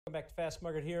Welcome back to Fast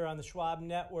Market here on the Schwab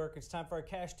Network. It's time for our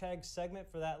cash tag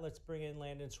segment. For that, let's bring in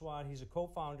Landon Swan. He's a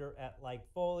co-founder at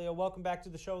LikeFolio. Welcome back to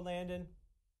the show, Landon.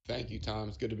 Thank you, Tom.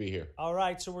 It's good to be here. All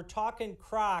right, so we're talking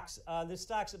Crocs. This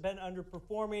stock's been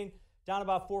underperforming, down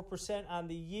about 4% on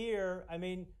the year. I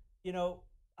mean,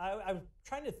 I'm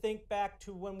trying to think back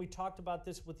to when we talked about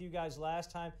this with you guys last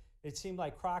time. It seemed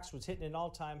like Crocs was hitting an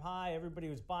all-time high. Everybody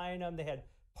was buying them. They had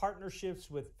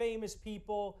partnerships with famous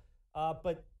people,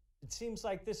 but it seems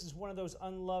like this is one of those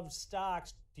unloved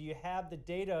stocks. Do you have the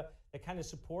data that kind of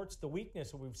supports the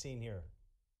weakness that we've seen here?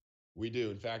 We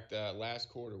do. In fact, last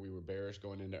quarter we were bearish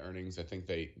going into earnings. I think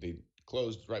they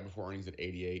closed right before earnings at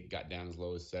 88, got down as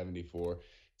low as 74.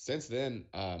 Since then,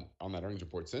 on that earnings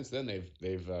report,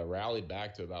 they've rallied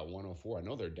back to about 104. I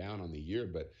know they're down on the year,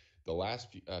 but the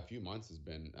last few months has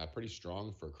been pretty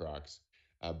strong for Crocs.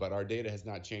 But our data has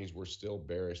not changed. We're still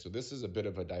bearish. So this is a bit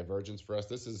of a divergence for us.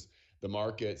 This is the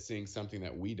market seeing something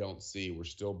that we don't see. We're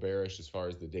still bearish as far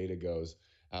as the data goes.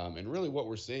 And really what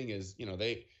we're seeing is,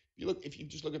 if you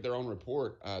just look at their own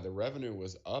report, the revenue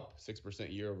was up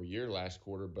 6% year over year last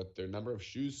quarter, but their number of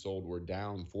shoes sold were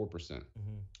down 4%. Mm-hmm.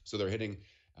 So they're hitting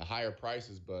higher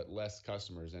prices, but less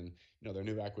customers. And their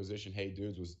new acquisition, Hey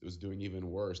Dudes, was doing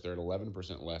even worse. They're at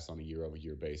 11% less on a year over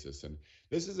year basis. And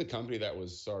this is a company that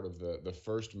was sort of the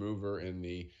first mover in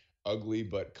the ugly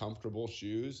but comfortable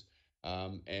shoes.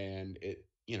 And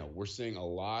we're seeing a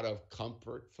lot of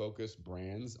comfort-focused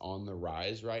brands on the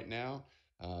rise right now.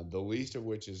 The least of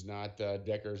which is not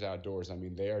Deckers Outdoors. I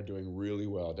mean, they are doing really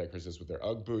well. Deckers is with their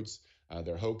UGG boots,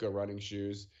 their Hoka running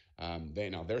shoes.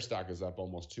 Their stock is up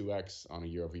almost 2x on a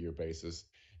year-over-year basis,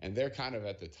 and they're kind of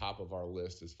at the top of our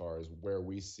list as far as where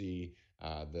we see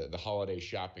the holiday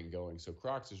shopping going. So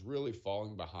Crocs is really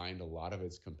falling behind a lot of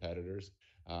its competitors.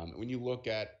 When you look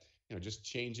at just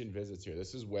change in visits here,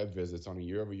 this is web visits on a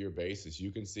year-over-year basis. You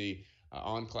can see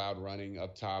On Cloud running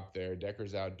up top there,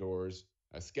 Deckers Outdoors.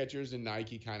 Skechers and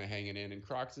Nike kind of hanging in, and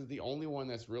Crocs is the only one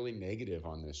that's really negative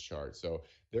on this chart. So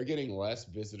they're getting less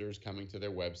visitors coming to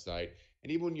their website.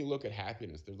 And even when you look at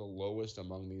happiness, they're the lowest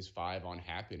among these five on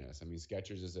happiness. I mean,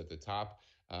 Skechers is at the top,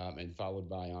 and followed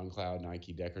by OnCloud,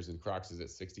 Nike, Deckers, and Crocs is at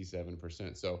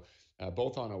 67%. So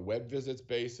both on a web visits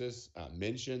basis,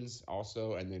 mentions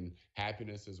also, and then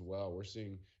happiness as well. We're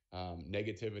seeing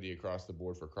negativity across the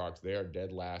board for Crocs. They are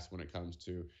dead last when it comes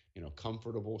to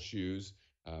comfortable shoes.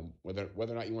 Whether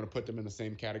or not you want to put them in the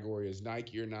same category as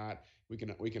Nike or not, we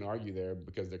can argue there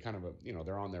because they're kind of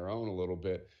they're on their own a little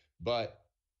bit. But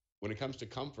when it comes to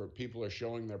comfort, people are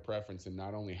showing their preference in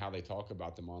not only how they talk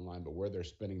about them online, but where they're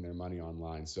spending their money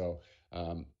online. So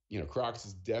Crocs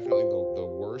is definitely the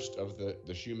worst of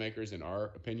the shoemakers in our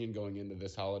opinion going into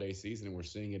this holiday season, and we're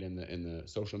seeing it in the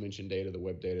social mention data, the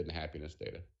web data, and the happiness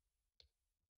data.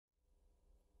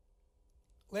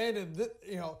 Landon,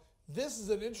 this is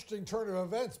an interesting turn of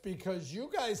events because you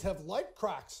guys have liked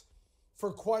Crocs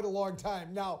for quite a long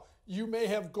time. Now, you may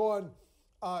have gone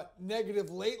negative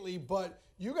lately, but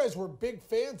you guys were big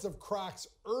fans of Crocs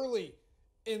early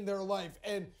in their life.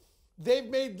 And they've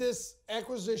made this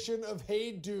acquisition of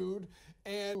Hey Dude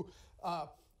and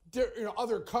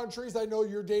other countries. I know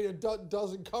your data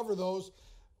doesn't cover those,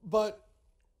 but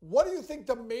what do you think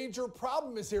the major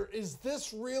problem is here? Is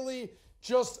this really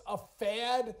just a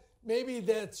fad? Maybe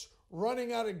that's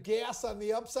running out of gas on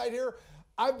the upside here.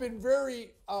 I've been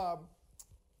very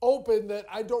open that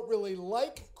I don't really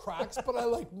like Crocs, but I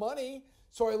like money,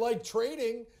 so I like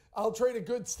trading. I'll trade a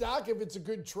good stock if it's a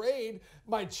good trade.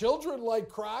 My children like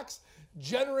Crocs.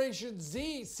 Generation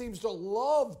Z seems to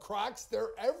love Crocs.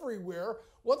 They're everywhere.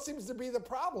 What seems to be the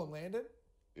problem, Landon?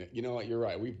 You know what? You're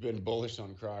right. We've been bullish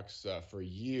on Crocs for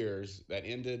years. That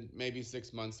ended maybe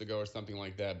 6 months ago or something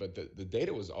like that. But the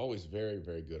data was always very,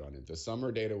 very good on it. The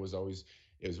summer data was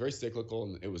very cyclical,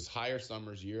 and it was higher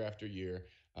summers year after year.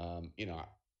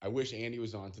 I wish Andy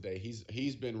was on today.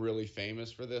 He's been really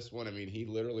famous for this one. I mean, he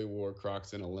literally wore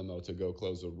Crocs in a limo to go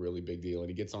close a really big deal, and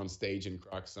he gets on stage in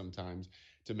Crocs sometimes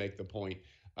to make the point.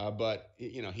 But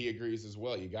he agrees as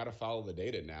well. You got to follow the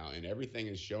data now, and everything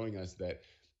is showing us that.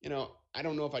 I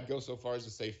don't know if I'd go so far as to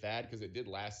say fad because it did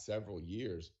last several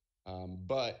years.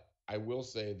 But I will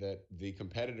say that the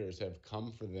competitors have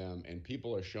come for them, and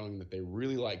people are showing that they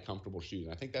really like comfortable shoes.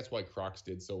 And I think that's why Crocs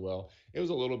did so well. It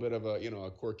was a little bit of a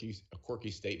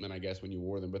quirky statement, I guess, when you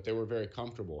wore them, but they were very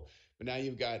comfortable. But now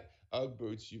you've got UGG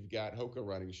boots, you've got Hoka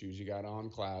running shoes, you got On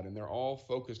Cloud, and they're all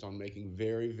focused on making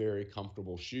very, very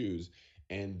comfortable shoes.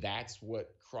 And that's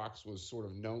what Crocs was sort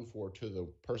of known for to the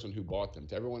person who bought them.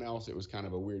 To everyone else, it was kind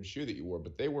of a weird shoe that you wore,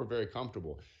 but they were very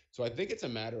comfortable. So I think it's a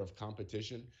matter of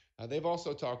competition. They've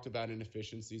also talked about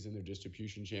inefficiencies in their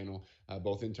distribution channel,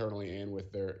 both internally and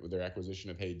with their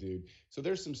acquisition of Hey Dude. So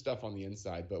there's some stuff on the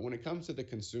inside. But when it comes to the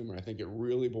consumer, I think it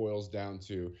really boils down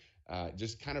to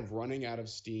just kind of running out of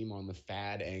steam on the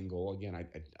fad angle. Again,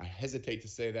 I hesitate to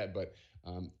say that, but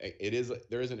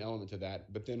there is an element to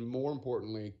that. But then more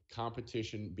importantly,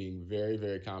 competition being very,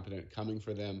 very competent, coming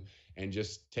for them and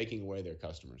just taking away their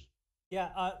customers.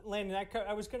 Yeah, Landon,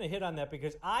 I was going to hit on that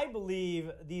because I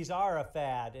believe these are a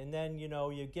fad. And then,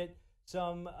 you get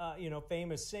some,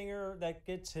 famous singer that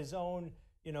gets his own,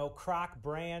 Croc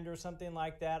brand or something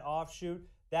like that, offshoot.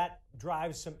 That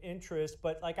drives some interest.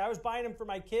 But like I was buying them for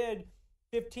my kid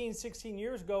 15, 16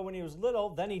 years ago when he was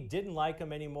little. Then he didn't like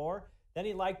them anymore. Then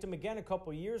he liked them again a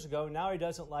couple years ago. Now he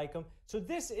doesn't like them. So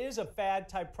this is a fad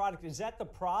type product. Is that the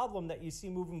problem that you see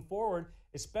moving forward,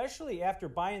 especially after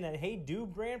buying that Hey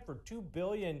Dude brand for $2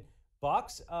 billion?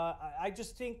 I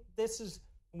just think this is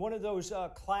one of those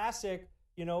classic,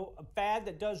 a fad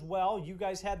that does well. You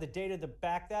guys had the data to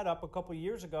back that up a couple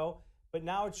years ago, but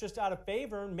now it's just out of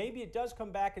favor. And maybe it does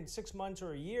come back in 6 months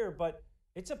or a year, but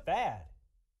it's a fad.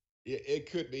 It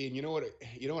could be. And you know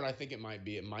what I think it might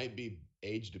be? It might be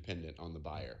age dependent on the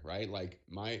buyer, right? Like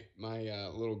my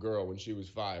little girl, when she was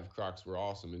 5, Crocs were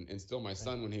awesome. And still my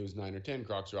son, when he was 9 or 10,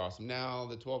 Crocs are awesome. Now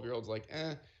the 12-year-old's like,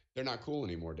 they're not cool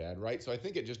anymore, Dad, right? So I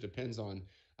think it just depends on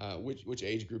which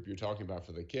age group you're talking about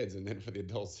for the kids. And then for the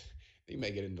adults, you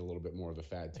may get into a little bit more of the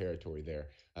fad territory there.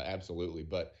 Absolutely.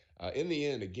 But in the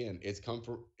end, again, it's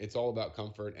comfort. It's all about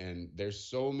comfort. And there's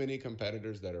so many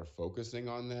competitors that are focusing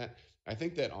on that. I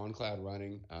think that on-cloud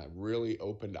running really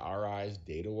opened our eyes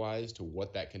data-wise to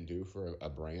what that can do for a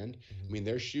brand. Mm-hmm. I mean,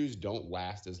 their shoes don't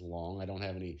last as long. I don't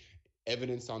have any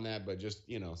evidence on that, but just,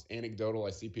 anecdotal. I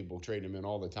see people trading them in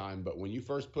all the time. But when you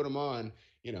first put them on,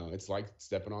 it's like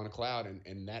stepping on a cloud.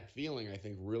 And that feeling, I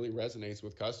think, really resonates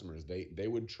with customers. They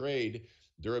would trade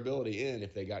durability in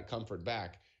if they got comfort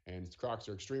back. And Crocs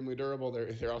are extremely durable.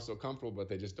 They're also comfortable, but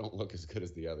they just don't look as good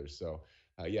as the others. So,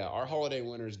 our holiday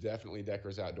winners definitely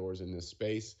Deckers Outdoors in this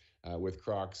space with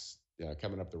Crocs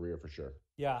coming up the rear for sure.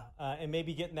 Yeah, and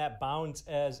maybe getting that bounce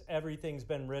as everything's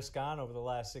been risk on over the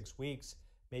last 6 weeks,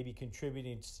 maybe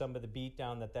contributing to some of the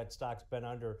beatdown that stock's been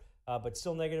under, but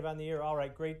still negative on the year. All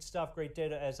right, great stuff, great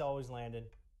data as always, Landon.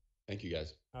 Thank you,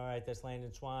 guys. All right, that's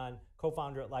Landon Swan,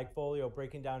 co-founder at LikeFolio,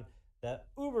 breaking down the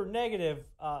uber negative,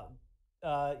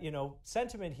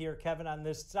 sentiment here, Kevin, on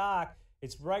this stock.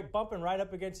 It's bumping right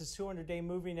up against its 200-day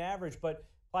moving average, but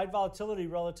applied volatility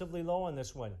relatively low on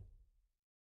this one.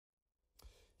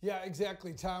 Yeah,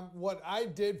 exactly, Tom. What I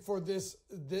did for this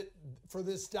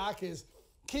stock is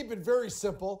keep it very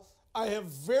simple. I have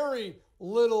very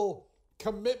little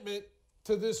commitment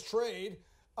to this trade.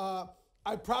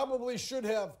 I probably should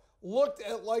have looked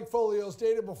at LikeFolio's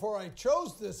data before I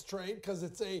chose this trade because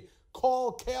it's a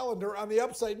call calendar on the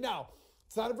upside. Now,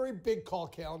 it's not a very big call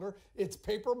calendar. It's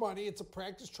paper money. It's a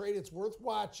practice trade. It's worth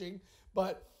watching.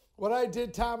 But what I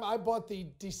did, Tom, I bought the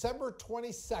December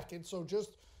 22nd. So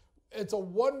it's a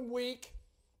 1 week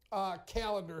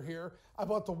calendar here. I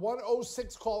bought the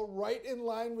 106 call right in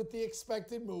line with the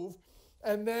expected move.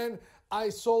 And then I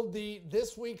sold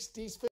this week's